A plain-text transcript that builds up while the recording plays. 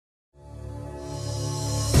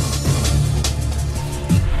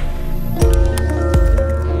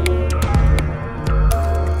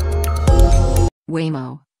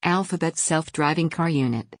Waymo, Alphabet's self-driving car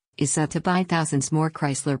unit, is set to buy thousands more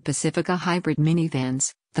Chrysler Pacifica hybrid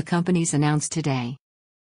minivans, the companies announced today.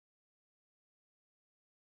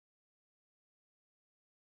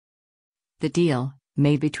 The deal,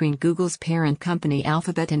 made between Google's parent company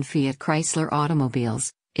Alphabet and Fiat Chrysler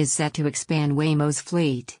Automobiles, is set to expand Waymo's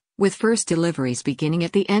fleet, with first deliveries beginning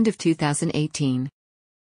at the end of 2018.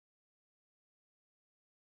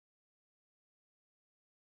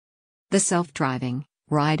 The self-driving,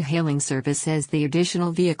 ride-hailing service says the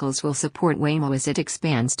additional vehicles will support Waymo as it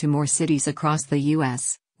expands to more cities across the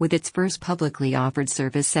U.S., with its first publicly offered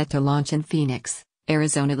service set to launch in Phoenix,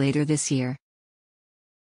 Arizona later this year.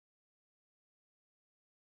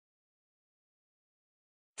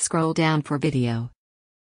 Scroll down for video.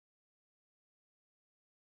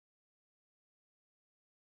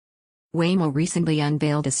 Waymo recently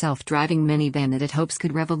unveiled a self-driving minivan that it hopes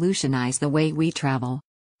could revolutionize the way we travel.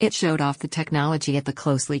 It showed off the technology at the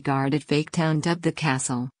closely guarded fake town dubbed the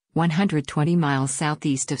Castle, 120 miles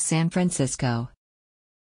southeast of San Francisco.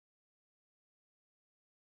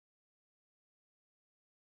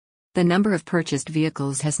 The number of purchased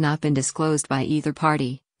vehicles has not been disclosed by either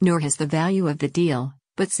party, nor has the value of the deal,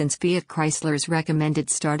 but since Fiat Chrysler's recommended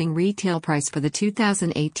starting retail price for the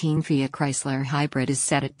 2018 Fiat Chrysler Hybrid is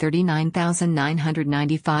set at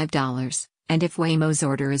 $39,995, and if Waymo's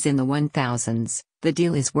order is in the 1,000s, the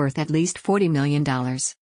deal is worth at least $40 million.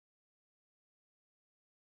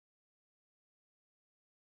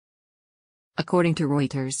 According to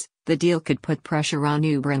Reuters, the deal could put pressure on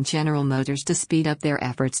Uber and General Motors to speed up their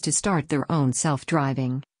efforts to start their own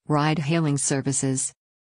self-driving, ride-hailing services.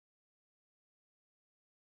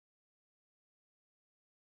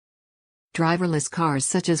 Driverless cars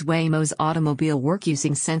such as Waymo's automobile work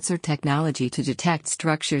using sensor technology to detect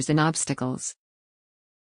structures and obstacles.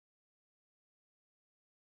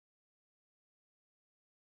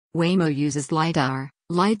 Waymo uses LiDAR,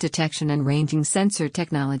 light detection and ranging sensor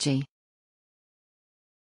technology.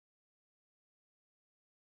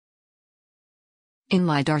 In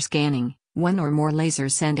LiDAR scanning, one or more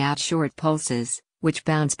lasers send out short pulses, which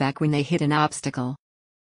bounce back when they hit an obstacle.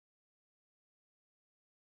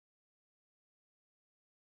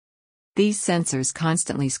 These sensors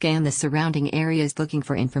constantly scan the surrounding areas looking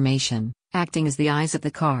for information, acting as the eyes of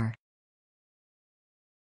the car.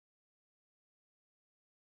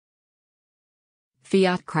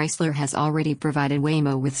 Fiat Chrysler has already provided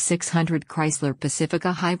Waymo with 600 Chrysler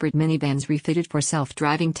Pacifica hybrid minivans refitted for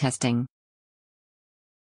self-driving testing.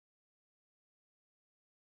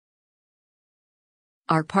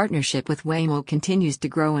 Our partnership with Waymo continues to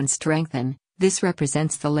grow and strengthen. This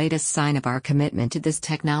represents the latest sign of our commitment to this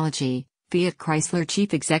technology, Fiat Chrysler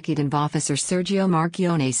Chief Executive Officer Sergio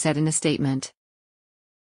Marchionne said in a statement.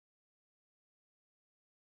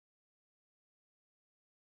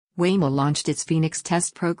 Waymo launched its Phoenix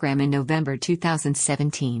test program in November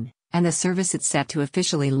 2017, and the service is set to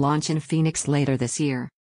officially launch in Phoenix later this year.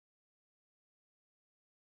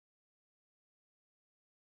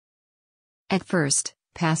 At first,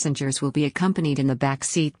 passengers will be accompanied in the back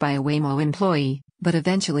seat by a Waymo employee, but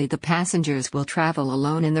eventually the passengers will travel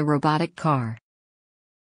alone in the robotic car.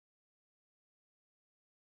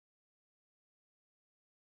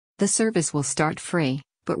 The service will start free,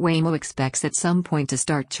 but Waymo expects at some point to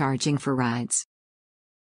start charging for rides.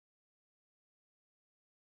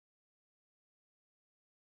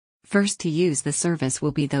 First to use the service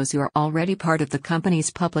will be those who are already part of the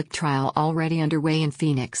company's public trial already underway in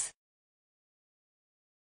Phoenix.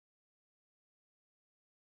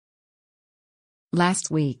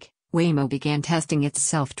 Last week, Waymo began testing its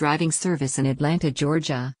self-driving service in Atlanta,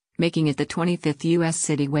 Georgia, making it the 25th U.S.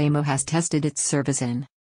 city Waymo has tested its service in.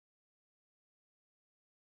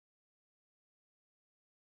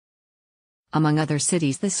 Among other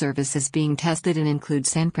cities the service is being tested in include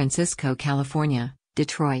San Francisco, California,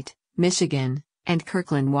 Detroit, Michigan, and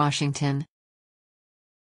Kirkland, Washington.